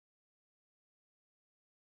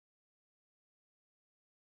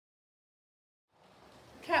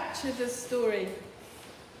capture the story.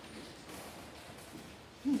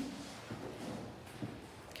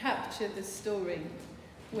 Capture the story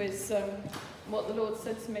was what the Lord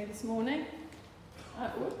said to me this morning.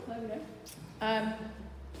 There we go.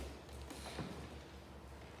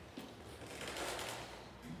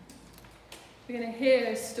 We're going to hear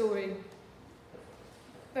a story,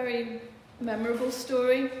 very memorable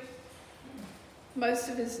story. Most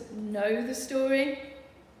of us know the story,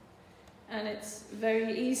 and it's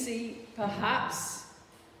very easy, perhaps,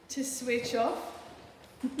 to switch off.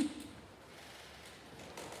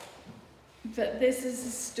 But this is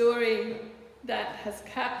a story that has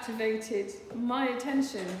captivated my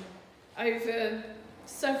attention over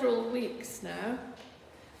several weeks now,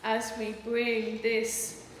 as we bring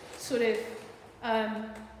this sort of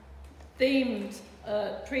themed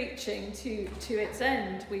preaching to its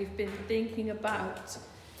end. We've been thinking about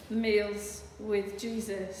meals with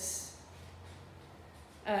Jesus,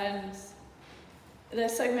 and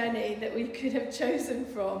there's so many that we could have chosen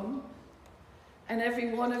from, and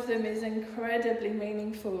every one of them is incredibly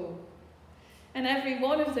meaningful. And every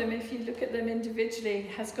one of them, if you look at them individually,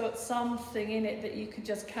 has got something in it that you could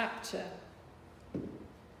just capture,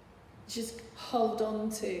 just hold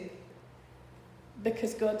on to,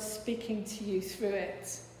 because God's speaking to you through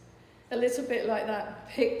it. A little bit like that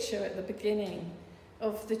picture at the beginning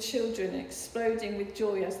of the children exploding with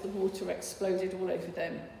joy as the water exploded all over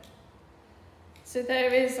them. So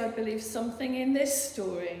there is, I believe, something in this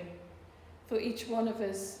story for each one of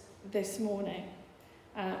us this morning.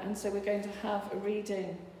 And so we're going to have a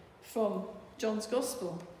reading from John's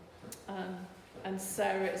Gospel. And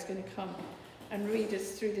Sarah is going to come and read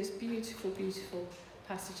us through this beautiful, beautiful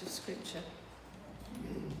passage of Scripture.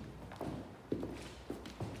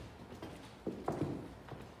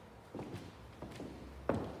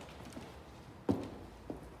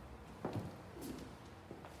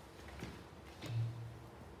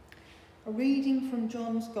 A reading from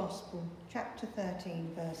John's Gospel, chapter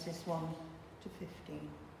 13, verses 1 to 15.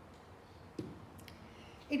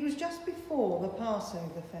 It was just before the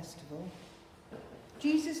Passover festival.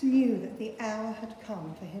 Jesus knew that the hour had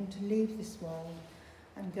come for him to leave this world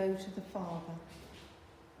and go to the Father.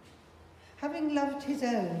 Having loved his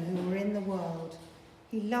own who were in the world,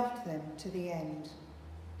 he loved them to the end.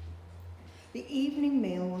 The evening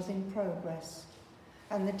meal was in progress,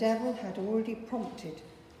 and the devil had already prompted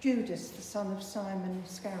Judas, the son of Simon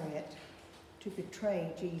Iscariot, to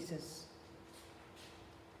betray Jesus.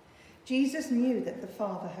 Jesus knew that the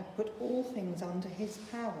Father had put all things under his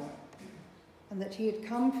power, and that he had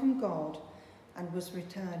come from God and was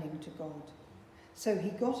returning to God. So he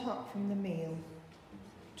got up from the meal,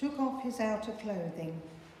 took off his outer clothing,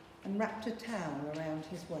 and wrapped a towel around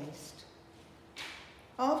his waist.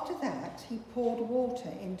 After that, he poured water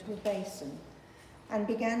into a basin and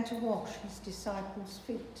began to wash his disciples'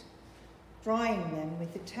 feet, drying them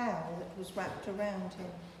with the towel that was wrapped around him.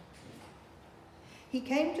 He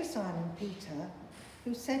came to Simon Peter,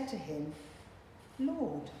 who said to him,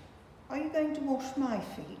 "Lord, are you going to wash my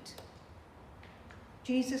feet?"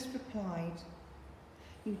 Jesus replied,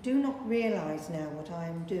 "You do not realize now what I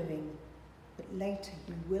am doing, but later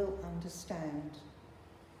you will understand."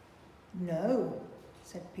 "No,"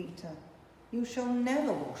 said Peter, "you shall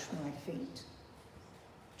never wash my feet."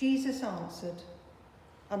 Jesus answered,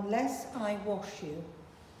 "Unless I wash you,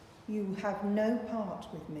 you have no part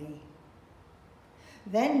with me."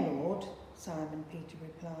 "Then, Lord," Simon Peter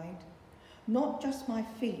replied, "not just my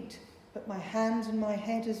feet, but my hands and my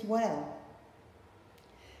head as well."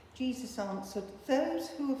 Jesus answered, "Those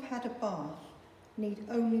who have had a bath need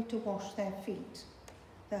only to wash their feet.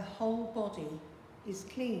 Their whole body is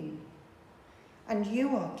clean. And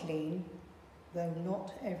you are clean, though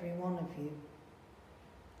not every one of you."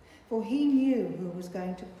 For he knew who was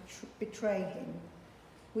going to betray him,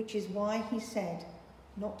 which is why he said,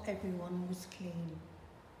 "Not everyone was clean."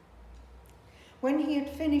 When he had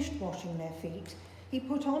finished washing their feet, he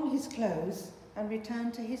put on his clothes and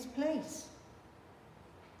returned to his place.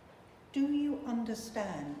 "Do you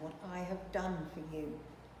understand what I have done for you?"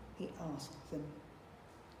 he asked them.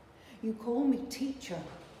 "You call me teacher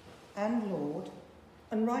and Lord,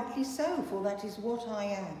 and rightly so, for that is what I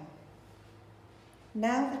am.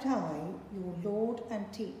 Now that I, your Lord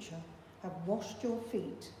and teacher, have washed your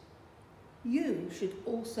feet, you should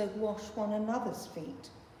also wash one another's feet.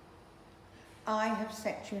 I have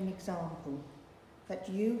set you an example, that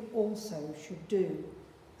you also should do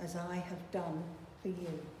as I have done for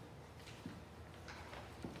you."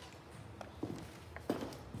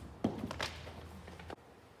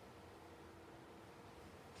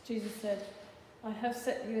 Jesus said, "I have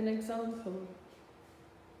set you an example,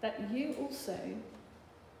 that you also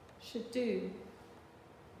should do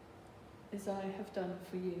as I have done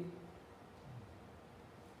for you.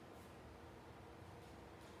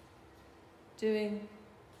 Doing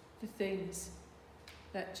the things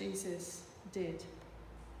that Jesus did.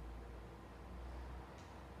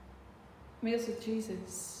 Meals with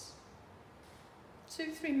Jesus.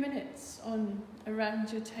 2-3 minutes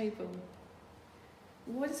around your table.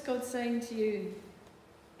 What is God saying to you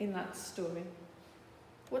in that story?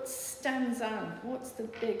 What stands out? What's the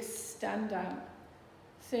big standout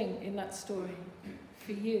thing in that story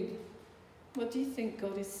for you? What do you think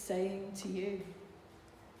God is saying to you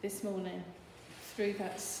this morning through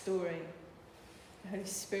that story? The Holy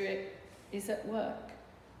Spirit is at work,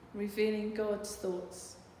 revealing God's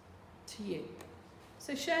thoughts to you.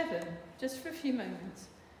 So share them just for a few moments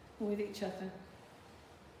with each other.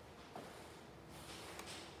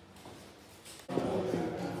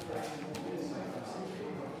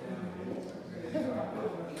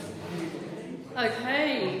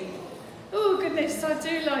 Okay. Oh goodness, I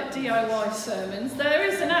do like DIY sermons. There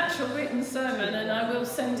is an actual written sermon and I will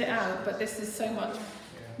send it out, but this is so much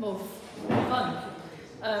more fun.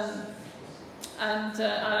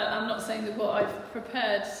 I'm not saying that what I've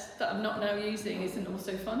prepared that I'm not now using isn't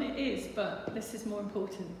also fun. It is, but this is more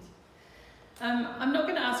important. I'm not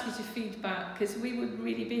going to ask you to feed back because we would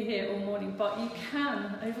really be here all morning, but you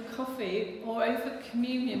can over coffee or over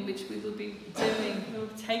communion, which we will be doing. We'll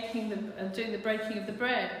be doing the breaking of the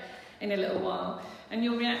bread in a little while, and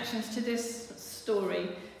your reactions to this story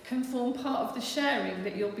can form part of the sharing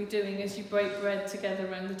that you'll be doing as you break bread together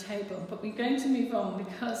around the table. But we're going to move on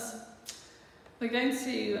because we're going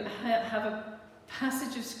to have a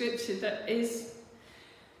passage of scripture that is,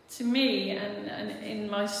 to me, and in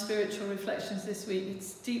my spiritual reflections this week,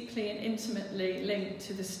 it's deeply and intimately linked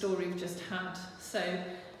to the story we've just had. So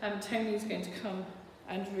Tony is going to come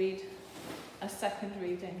and read a second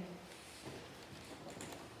reading.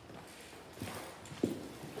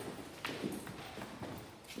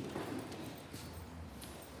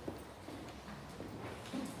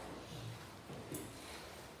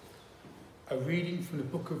 A reading from the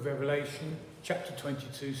book of Revelation, chapter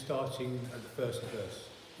 22, starting at the first verse.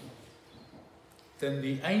 Then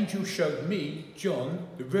the angel showed me, John,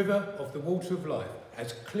 the river of the water of life,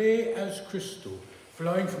 as clear as crystal,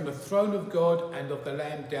 flowing from the throne of God and of the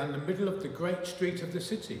Lamb down the middle of the great street of the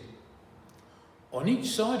city. On each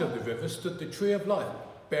side of the river stood the tree of life,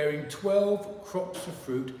 bearing 12 crops of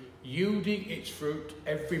fruit, yielding its fruit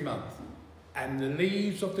every month. And the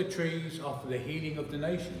leaves of the trees are for the healing of the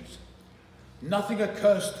nations. Nothing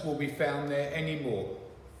accursed will be found there any more,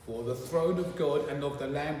 for the throne of God and of the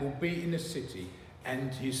Lamb will be in the city,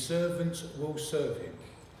 and his servants will serve him.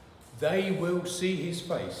 They will see his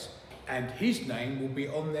face, and his name will be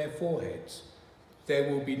on their foreheads.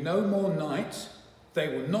 There will be no more night. They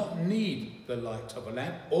will not need the light of a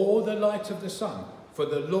lamp or the light of the sun, for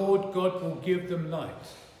the Lord God will give them light,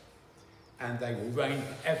 and they will reign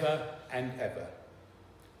ever and ever.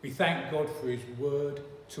 We thank God for his word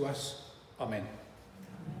to us. Amen.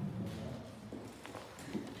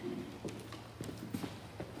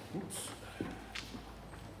 Oops.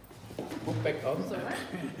 Beg pardon. That's all right.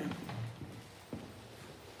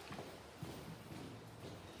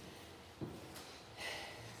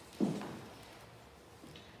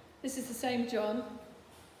 This is the same John,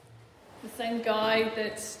 the same guy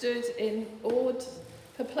that stood in awed,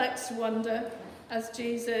 perplexed wonder as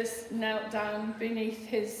Jesus knelt down beneath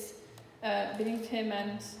him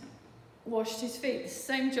and washed his feet. The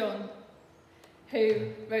same John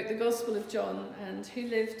who wrote the Gospel of John and who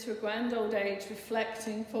lived to a grand old age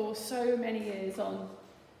reflecting for so many years on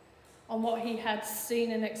what he had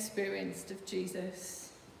seen and experienced of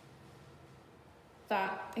Jesus.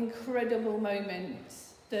 That incredible moment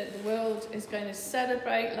that the world is going to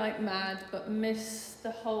celebrate like mad but miss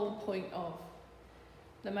the whole point of.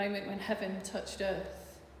 The moment when heaven touched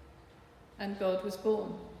earth and God was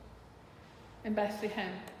born in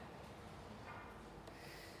Bethlehem.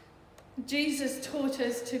 Jesus taught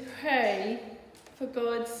us to pray for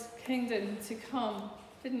God's kingdom to come,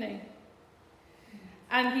 didn't he?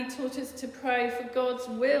 And he taught us to pray for God's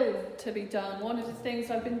will to be done. One of the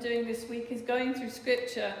things I've been doing this week is going through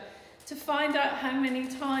scripture to find out how many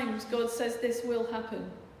times God says this will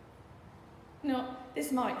happen. Not,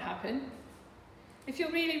 this might happen. If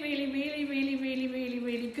you're really, really, really, really, really, really,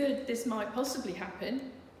 really good, this might possibly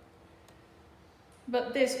happen.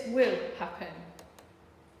 But this will happen.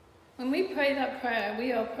 When we pray that prayer,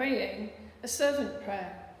 we are praying a servant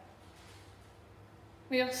prayer.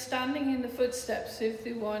 We are standing in the footsteps of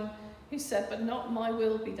the one who said, but not my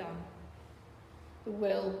will be done. The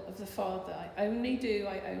will of the Father. I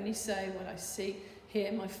only say what I see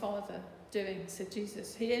hear my Father doing, said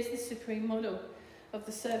Jesus. He is the supreme model of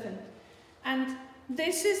the servant. And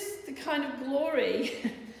this is the kind of glory,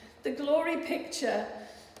 the glory picture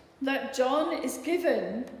that John is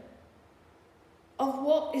given of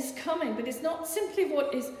what is coming. But it's not simply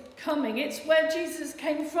what is coming, it's where Jesus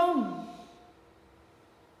came from.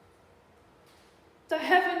 The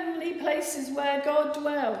heavenly places where God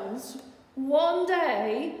dwells one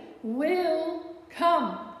day will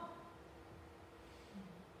come.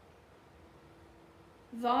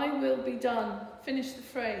 Thy will be done, finish the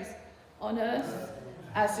phrase, on earth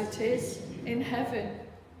as it is in heaven.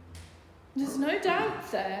 There's no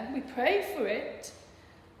doubt there. We pray for it,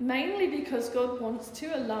 mainly because God wants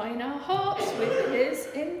to align our hearts with his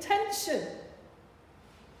intention.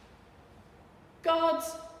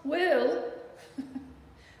 God's will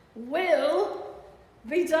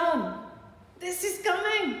be done. This is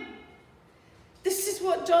coming. This is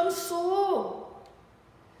what John saw.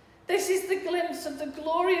 This is the glimpse of the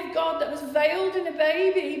glory of God that was veiled in a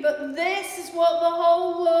baby, but this is what the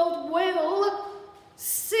whole world will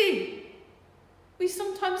see. We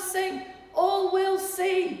sometimes sing, all will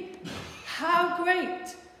see. How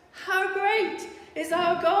great is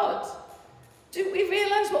our God. Do we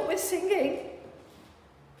realise what we're singing?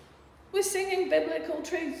 We're singing biblical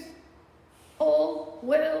truth. All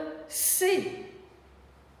will see.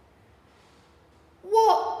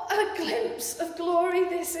 What a glimpse of glory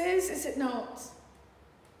this is it not?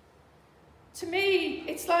 To me,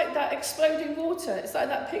 it's like that exploding water. It's like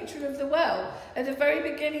that picture of the well at the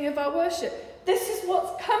very beginning of our worship. This is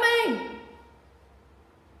what's coming.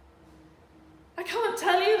 I can't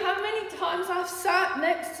tell you how many times I've sat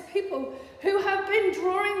next to people who have been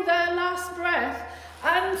drawing their last breath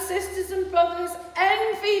and sisters and brothers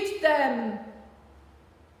envied them.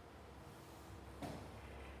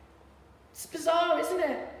 It's bizarre, isn't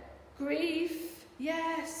it? Grief,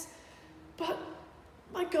 yes. But,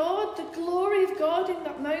 my God, the glory of God in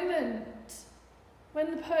that moment, when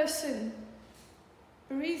the person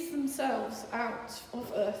breathes themselves out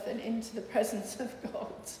of earth and into the presence of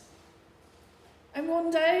God. And one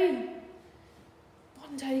day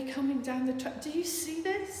coming down the track, do you see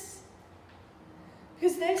this?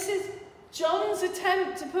 Because this is John's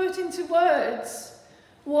attempt to put into words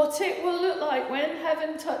what it will look like when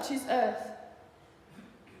heaven touches earth.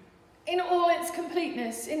 In all its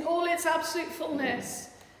completeness, in all its absolute fullness.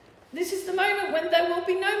 This is the moment when there will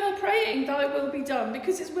be no more praying, thy will be done,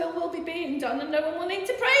 because his will be being done and no one will need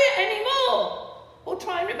to pray it anymore. Or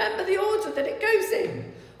try and remember the order that it goes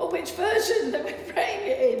in, or which version that we're praying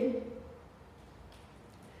it in.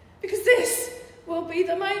 Because this will be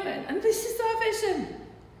the moment, and this is our vision.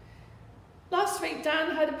 Last week,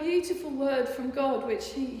 Dan had a beautiful word from God,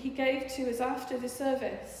 which he gave to us after the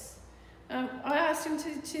service. I asked him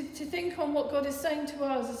to think on what God is saying to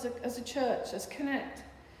us as a church, as Connect.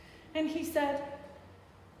 And he said,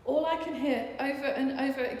 all I can hear over and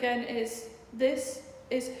over again is, this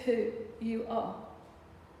is who you are.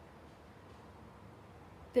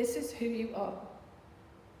 This is who you are.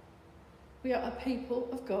 We are a people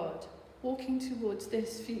of God walking towards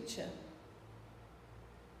this future.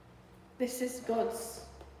 This is God's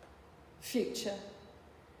future.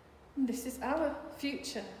 And this is our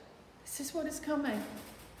future. This is what is coming.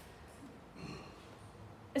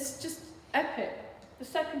 It's just epic. The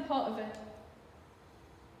second part of it.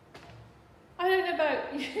 I don't know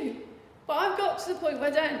about you, but I've got to the point where I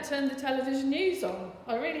don't turn the television news on.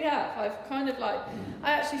 I really have. I've kind of I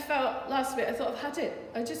actually felt last week, I thought I've had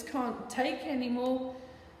it. I just can't take any more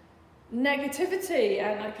negativity,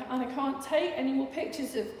 and I can't take any more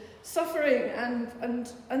pictures of suffering.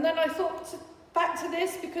 And then I thought back to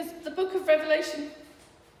this, because the book of Revelation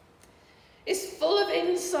is full of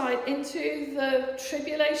insight into the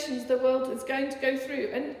tribulations the world is going to go through.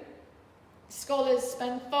 And scholars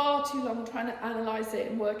spend far too long trying to analyse it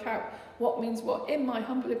and work out what means what. In my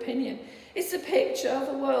humble opinion, it's a picture of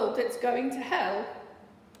a world that's going to hell.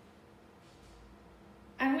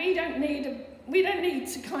 And we don't need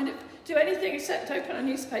to kind of do anything except open a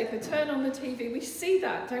newspaper, turn on the TV. We see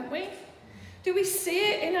that, don't we? Do we see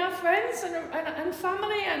it in our friends and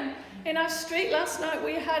family and in our street? Last night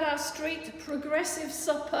we had our street progressive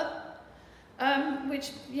supper,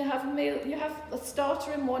 which you have a meal, you have a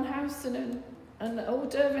starter in one house and an hors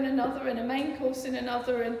d'oeuvre in another and a main course in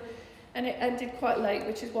another, and it ended quite late,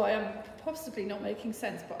 which is why I'm possibly not making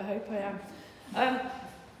sense, but I hope I am. And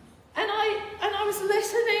I was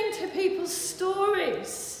listening to people's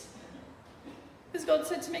stories, because God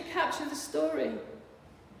said to me, capture the story.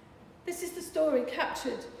 This is the story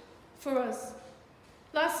captured for us.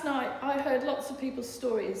 Last night I heard lots of people's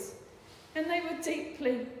stories, and they were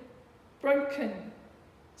deeply broken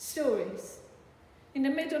stories. In the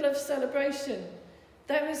middle of celebration,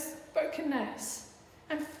 there is brokenness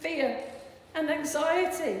and fear and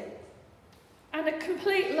anxiety and a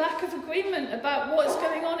complete lack of agreement about what's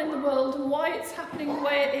going on in the world and why it's happening the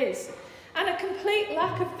way it is, and a complete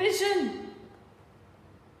lack of vision.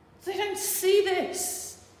 They don't see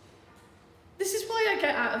this. This is why I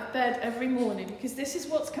get out of bed every morning, because this is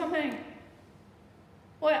what's coming.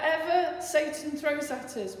 Whatever Satan throws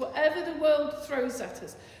at us, whatever the world throws at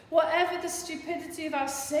us, whatever the stupidity of our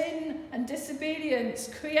sin and disobedience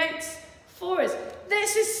creates for us,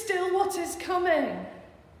 this is still what is coming.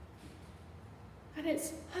 And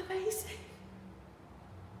it's amazing.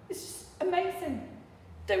 It's just amazing.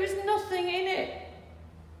 There is nothing in it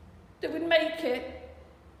that would make it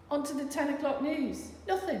onto the 10 o'clock news.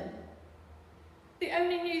 Nothing. The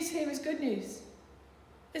only news here is good news,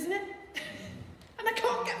 isn't it? And I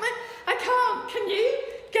can't get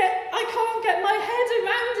my head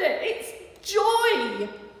around it. It's joy.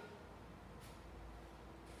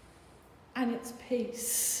 And it's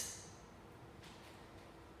peace.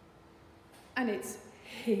 And it's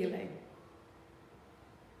healing.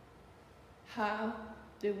 How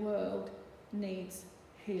the world needs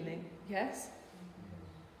healing, yes?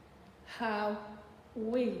 How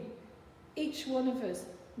we, each one of us,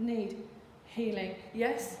 need healing,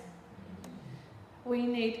 yes? We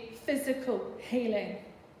need physical healing.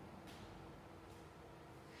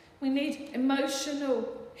 We need emotional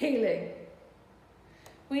healing.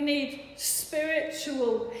 We need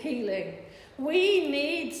spiritual healing. We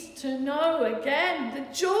need to know again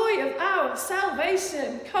the joy of our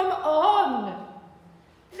salvation. Come on.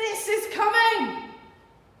 This is coming.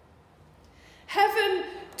 Heaven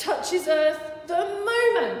touches earth the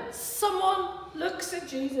moment someone looks at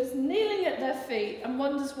Jesus kneeling at their feet and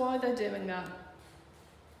wonders why they're doing that.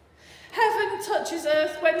 Heaven touches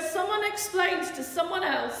earth when someone explains to someone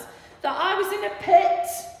else that I was in a pit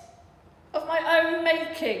of my own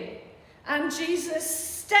making and Jesus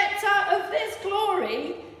stepped out of this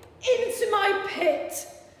glory into my pit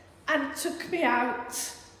and took me out,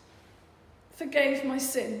 forgave my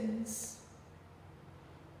sins.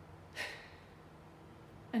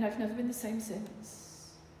 And I've never been the same since.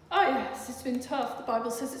 Oh yes, it's been tough. The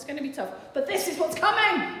Bible says it's going to be tough. But this is what's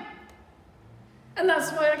coming. And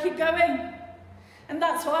that's why I keep going. And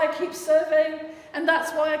that's why I keep serving. And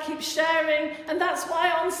that's why I keep sharing. And that's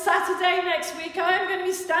why on Saturday next week I am going to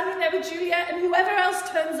be standing there with Juliet and whoever else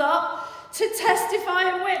turns up to testify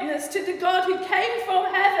and witness to the God who came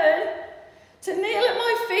from heaven to kneel at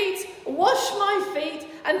my feet, wash my feet,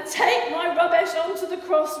 and take my rubbish onto the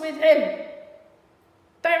cross with him,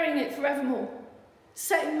 burying it forevermore,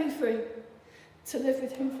 setting me free to live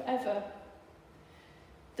with him forever.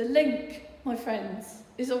 The link, my friends,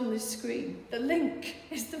 is on this screen. The link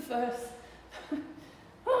is the verse.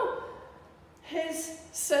 His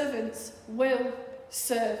servants will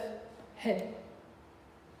serve him.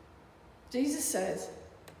 Jesus says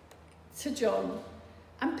to John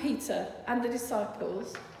and Peter and the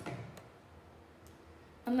disciples,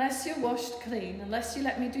 unless you're washed clean, unless you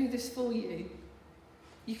let me do this for you,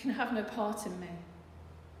 you can have no part in me.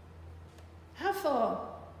 How far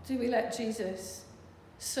do we let Jesus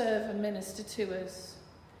serve and minister to us?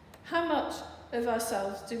 How much of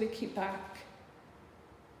ourselves do we keep back?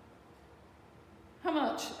 How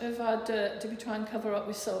much of our dirt do we try and cover up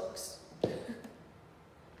with socks?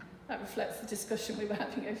 That reflects the discussion we were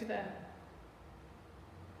having over there.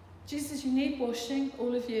 Jesus, you need washing,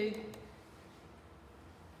 all of you.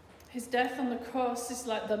 His death on the cross is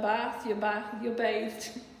like the bath, you're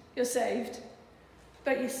bathed, you're saved.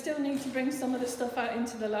 But you still need to bring some of the stuff out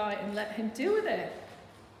into the light and let him deal with it.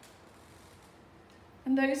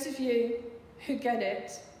 And those of you who get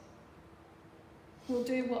it will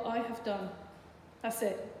do what I have done. That's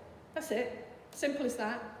it. That's it. Simple as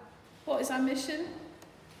that. What is our mission?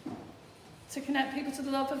 To connect people to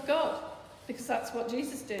the love of God. Because that's what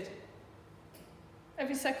Jesus did.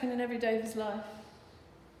 Every second and every day of his life.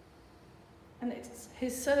 And it's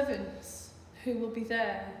his servants who will be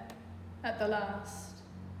there at the last.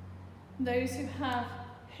 Those who have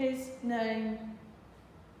his name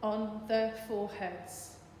on their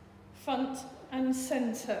foreheads, front and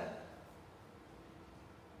centre.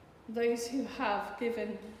 Those who have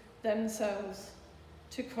given themselves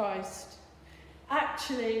to Christ.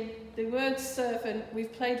 Actually, the word servant,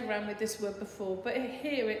 we've played around with this word before, but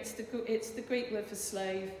here it's the Greek word for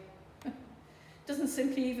slave. It doesn't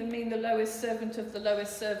simply even mean the lowest servant of the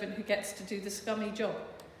lowest servant who gets to do the scummy job.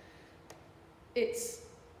 It's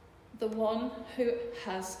the one who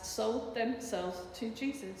has sold themselves to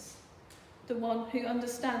Jesus. The one who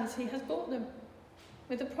understands he has bought them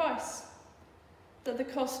with a price. that the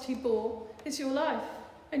cost he bore is your life,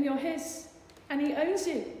 and you're his, and he owns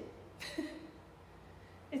you.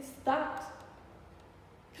 It's that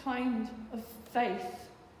kind of faith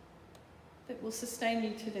that will sustain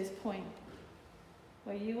you to this point,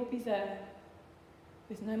 where you will be there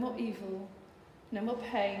with no more evil, no more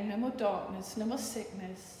pain, no more darkness, no more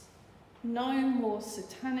sickness, no more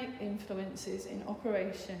satanic influences in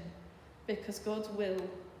operation, because God's will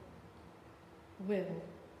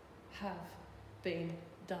have been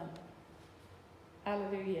done.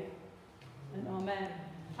 Hallelujah and amen.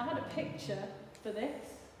 I had a picture for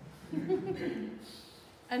this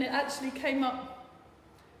and it actually came up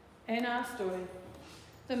in our story.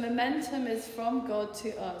 The momentum is from God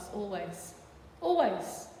to us, always.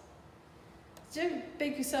 Always. Don't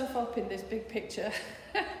big yourself up in this big picture.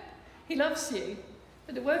 He loves you,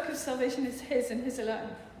 but the work of salvation is his and his alone.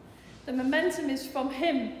 The momentum is from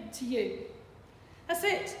him to you. That's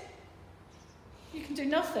it. You can do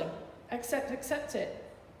nothing except accept it.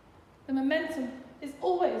 The momentum is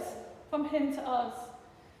always from him to us.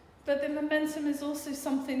 But the momentum is also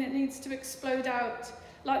something that needs to explode out,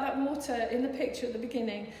 like that water in the picture at the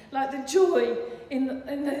beginning, like the joy in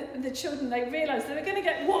the children. They realised they were going to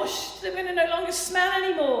get washed, they were going to no longer smell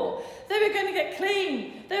anymore, they were going to get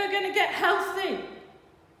clean, they were going to get healthy.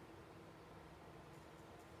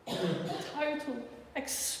 The total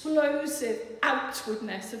explosive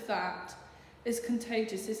outwardness of that is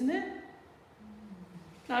contagious, isn't it?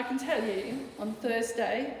 Now I can tell you, on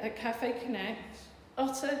Thursday at Cafe Connect,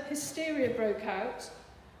 utter hysteria broke out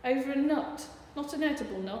over a nut. Not an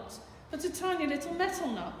edible nut, but a tiny little metal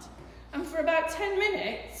nut. And for about 10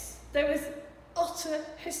 minutes, there was utter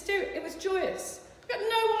hysteria. It was joyous. I got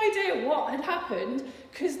no idea what had happened,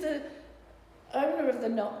 because the owner of the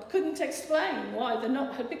nut couldn't explain why the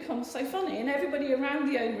nut had become so funny, and everybody around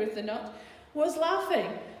the owner of the nut was laughing.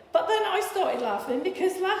 But then I started laughing,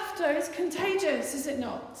 because laughter is contagious, is it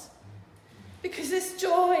not? Because it's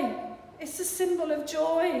joy. It's a symbol of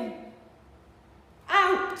joy.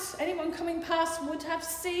 Out. Anyone coming past would have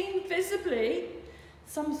seen visibly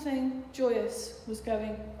something joyous was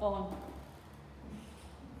going on.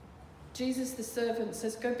 Jesus the servant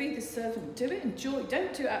says, go be the servant. Do it in joy.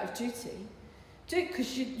 Don't do it out of duty. Do it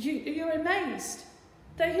because you're amazed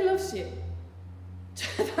that he loves you.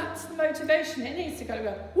 That's the motivation. It needs to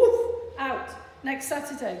go woof, out. Next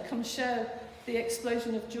Saturday, come share the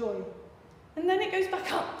explosion of joy. And then it goes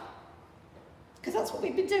back up. Because that's what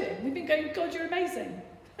we've been doing. We've been going, God, you're amazing.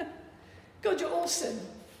 God, you're awesome.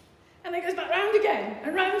 And it goes back round again,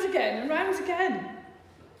 and round again, and round again.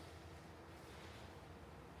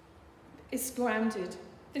 It's grounded.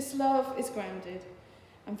 This love is grounded.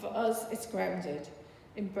 And for us, it's grounded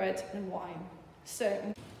in bread and wine. So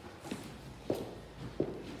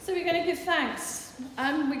we're going to give thanks.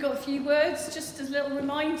 We got a few words, just as a little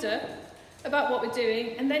reminder about what we're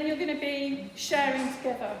doing. And then you're going to be sharing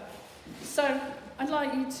together. So I'd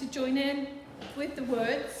like you to join in with the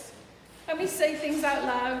words, and we say things out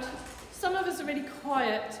loud. Some of us are really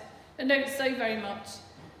quiet and don't say very much.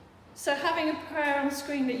 So having a prayer on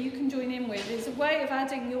screen that you can join in with is a way of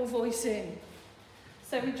adding your voice in.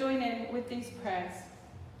 So we join in with these prayers.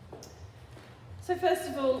 So first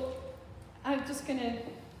of all, I'm just going to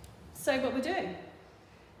say what we're doing.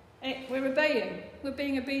 We're obeying. We're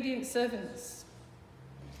being obedient servants.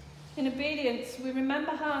 In obedience, we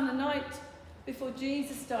remember how on the night before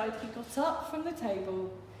Jesus died, he got up from the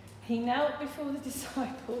table, he knelt before the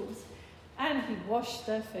disciples, and he washed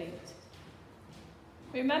their feet.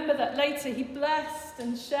 Remember that later he blessed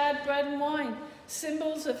and shared bread and wine,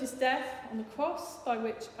 symbols of his death on the cross by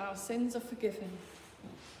which our sins are forgiven.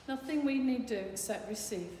 Nothing we need do except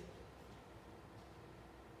receive.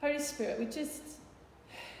 Holy Spirit, we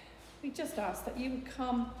just ask that you would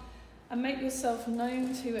come and make yourself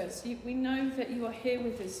known to us. We know that you are here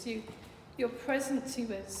with us. You're present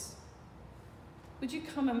to us. Would you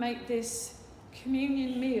come and make this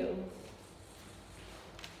communion meal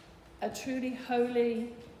a truly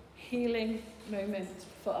holy, healing moment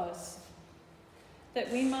for us,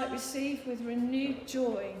 that we might receive with renewed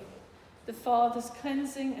joy the Father's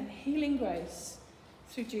cleansing and healing grace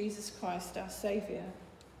through Jesus Christ, our Saviour.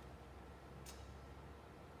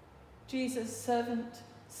 Jesus, servant,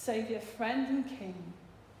 Saviour, friend and King,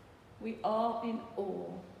 we are in awe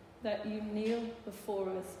that you kneel before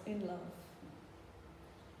us in love.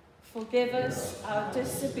 Forgive us our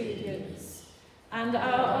disobedience and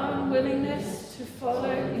our unwillingness to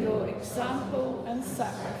follow your example and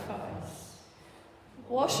sacrifice.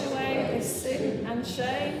 Wash away the sin and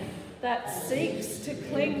shame that seeks to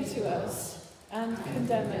cling to us and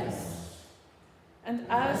condemn us. And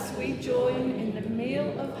as we join in the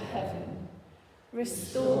meal of heaven,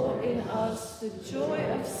 restore in us the joy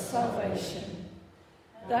of salvation,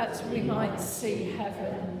 that we might see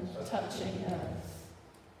heaven touching earth.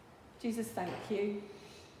 Jesus, thank you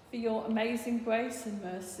for your amazing grace and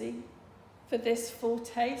mercy, for this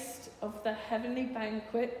foretaste of the heavenly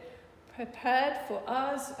banquet prepared for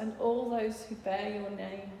us and all those who bear your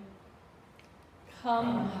name.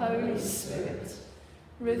 Come, Holy Spirit,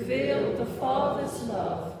 reveal the Father's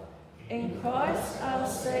love in Christ our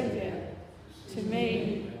Saviour to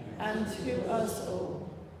me and to us all.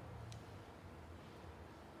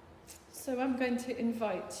 So I'm going to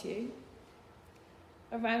invite you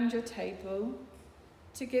around your table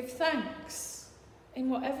to give thanks in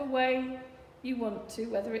whatever way you want to,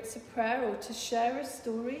 whether it's a prayer or to share a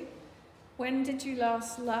story. When did you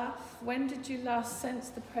last laugh? When did you last sense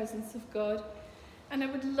the presence of God? And I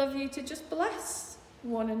would love you to just bless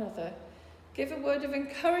one another. Give a word of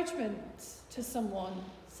encouragement to someone.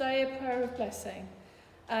 Say a prayer of blessing.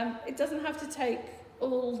 It doesn't have to take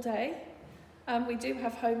all day. We do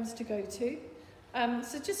have homes to go to.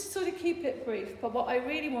 So just sort of keep it brief. But what I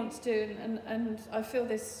really want to do, and I felt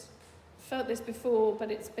this before, but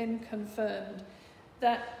it's been confirmed,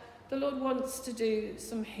 that the Lord wants to do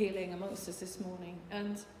some healing amongst us this morning.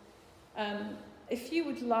 And if you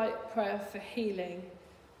would like prayer for healing,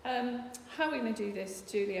 how are we going to do this,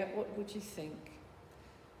 Juliet? What would you think?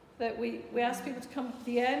 That we ask people to come at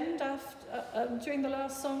the end after during the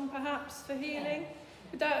last song, perhaps, for healing.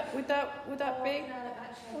 Would that be? No,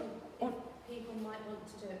 actually, if people might want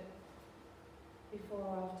to do it before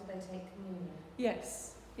or after they take communion.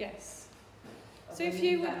 Yes, yes. Or So if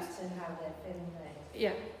you would, back to how they're feeling there.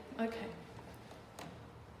 yeah, okay.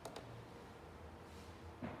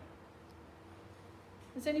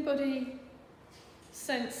 Does anybody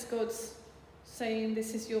sense God's saying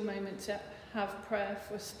this is your moment to have prayer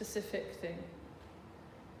for a specific thing?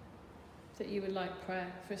 That you would like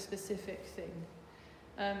prayer for a specific thing?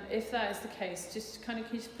 If that is the case, just kind of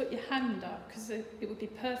can you just put your hand up, because it would be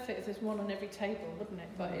perfect if there's one on every table, wouldn't it?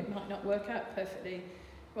 But it might not work out perfectly.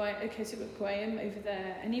 Right, okay, so we've got Graham over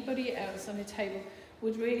there. Anybody else on the table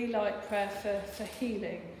would really like prayer for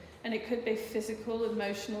healing? And it could be physical,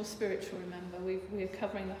 emotional, spiritual, remember. We're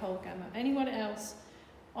covering the whole gamut. Anyone else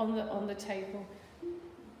on the table?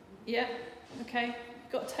 Yeah, okay.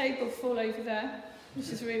 Got a table full over there, which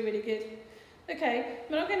is really, really good. Okay,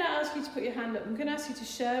 I'm not going to ask you to put your hand up. I'm going to ask you to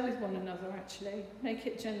share with one another, actually. Make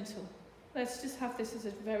it gentle. Let's just have this as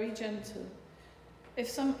a very gentle.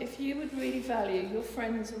 If you would really value your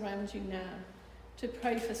friends around you now to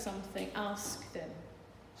pray for something, ask them.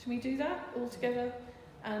 Should we do that all together?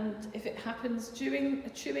 And if it happens during a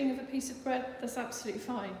chewing of a piece of bread, that's absolutely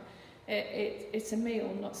fine. It's a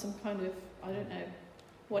meal, not some kind of, I don't know,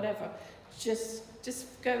 whatever. Just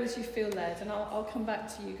go as you feel led, and I'll come back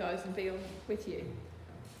to you guys and be on with you.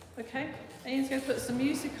 Okay? Ian's going to put some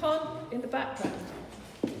music on in the background.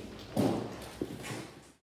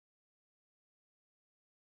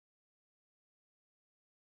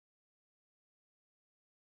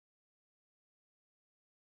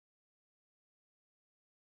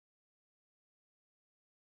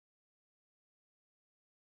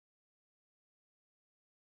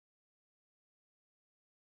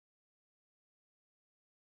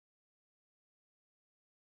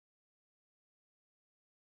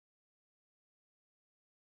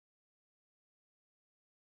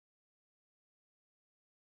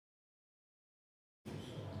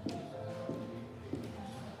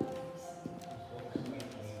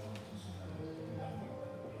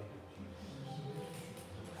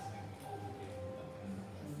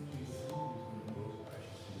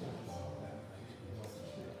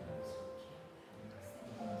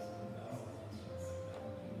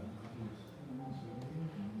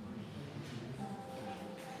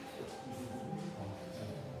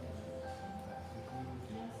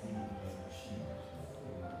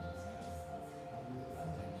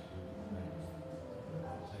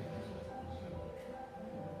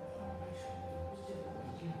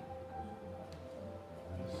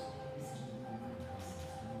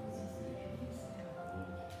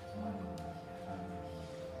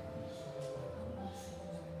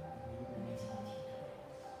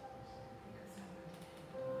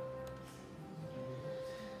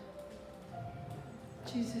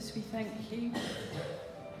 Jesus, we thank you.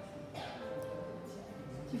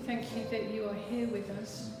 We thank you that you are here with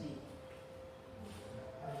us.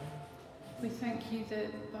 We thank you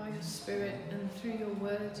that by your Spirit and through your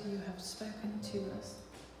word you have spoken to us.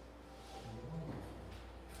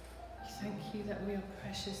 We thank you that we are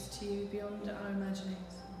precious to you beyond our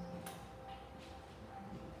imaginings.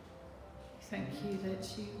 We thank you that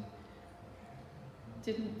you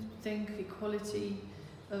didn't think equality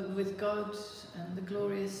with God and the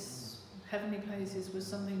glorious heavenly places was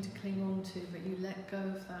something to cling on to, but you let go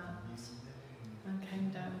of that and came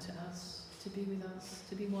down to us, to be with us,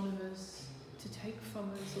 to be one of us, to take from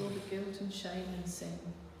us all the guilt and shame and sin,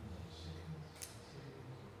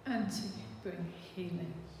 and to bring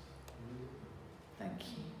healing. Thank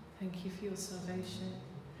you. Thank you for your salvation.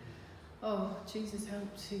 Oh, Jesus,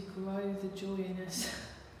 help to grow the joy in us.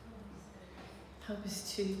 Help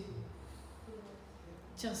us to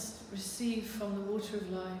just receive from the water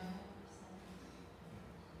of life,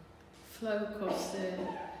 flow across the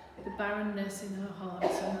barrenness in our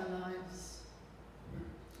hearts and our lives.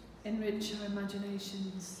 Enrich our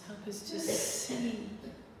imaginations. Help us to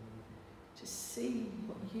see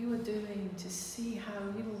what you are doing, to see how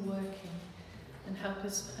you are working, and help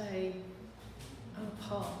us play our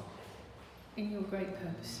part in your great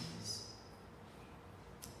purposes.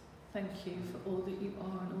 Thank you for all that you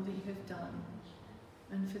are and all that you have done,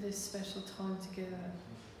 and for this special time together.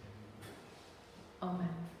 Amen.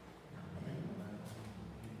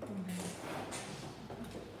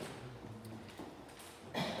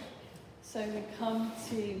 Amen. So we come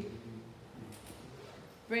to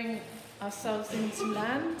bring ourselves into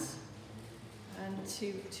land and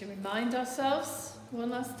to remind ourselves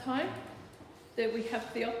one last time that we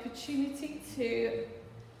have the opportunity to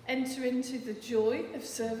enter into the joy of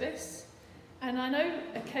service. And I know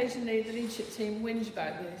occasionally the leadership team whinge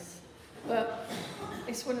about this, but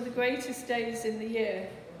it's one of the greatest days in the year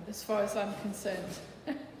as far as I'm concerned.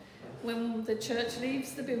 When the church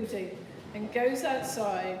leaves the building and goes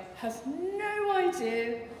outside, has no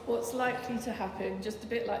idea what's likely to happen, just a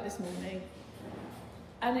bit like this morning,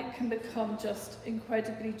 and it can become just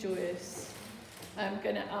incredibly joyous. I'm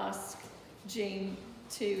going to ask Jean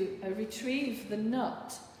to retrieve the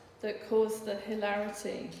nut that caused the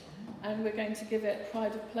hilarity, and we're going to give it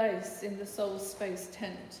pride of place in the Soul Space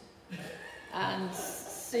tent and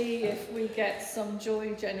see if we get some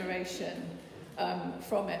joy generation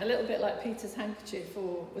from it. A little bit like Peter's handkerchief,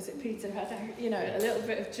 or was it Peter who had, a little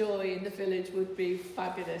bit of joy in the village would be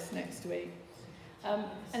fabulous next week. And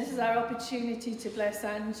this is our opportunity to bless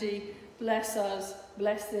Angie, bless us,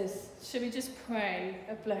 bless this. Should we just pray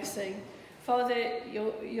a blessing? Father,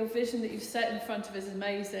 your vision that you've set in front of us is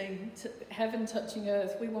amazing. Heaven touching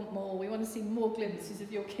earth, we want more. We want to see more glimpses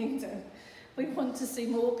of your kingdom. We want to see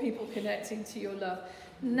more people connecting to your love.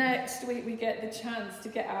 Next week we get the chance to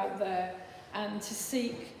get out there and to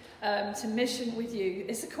seek to mission with you.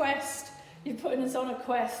 It's a quest. You're putting us on a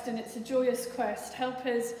quest, and it's a joyous quest. Help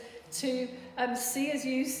us to see as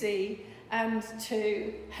you see, and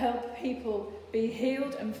to help people be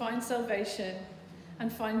healed and find salvation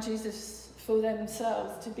and find Jesus for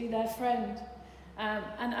themselves, to be their friend.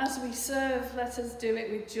 And as we serve, let us do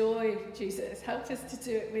it with joy, Jesus. Help us to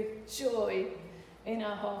do it with joy in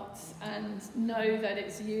our hearts, and know that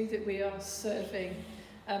it's you that we are serving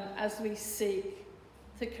as we seek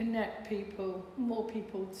to connect people, more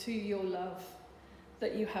people, to your love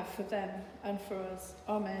that you have for them and for us.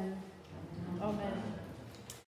 Amen. Amen.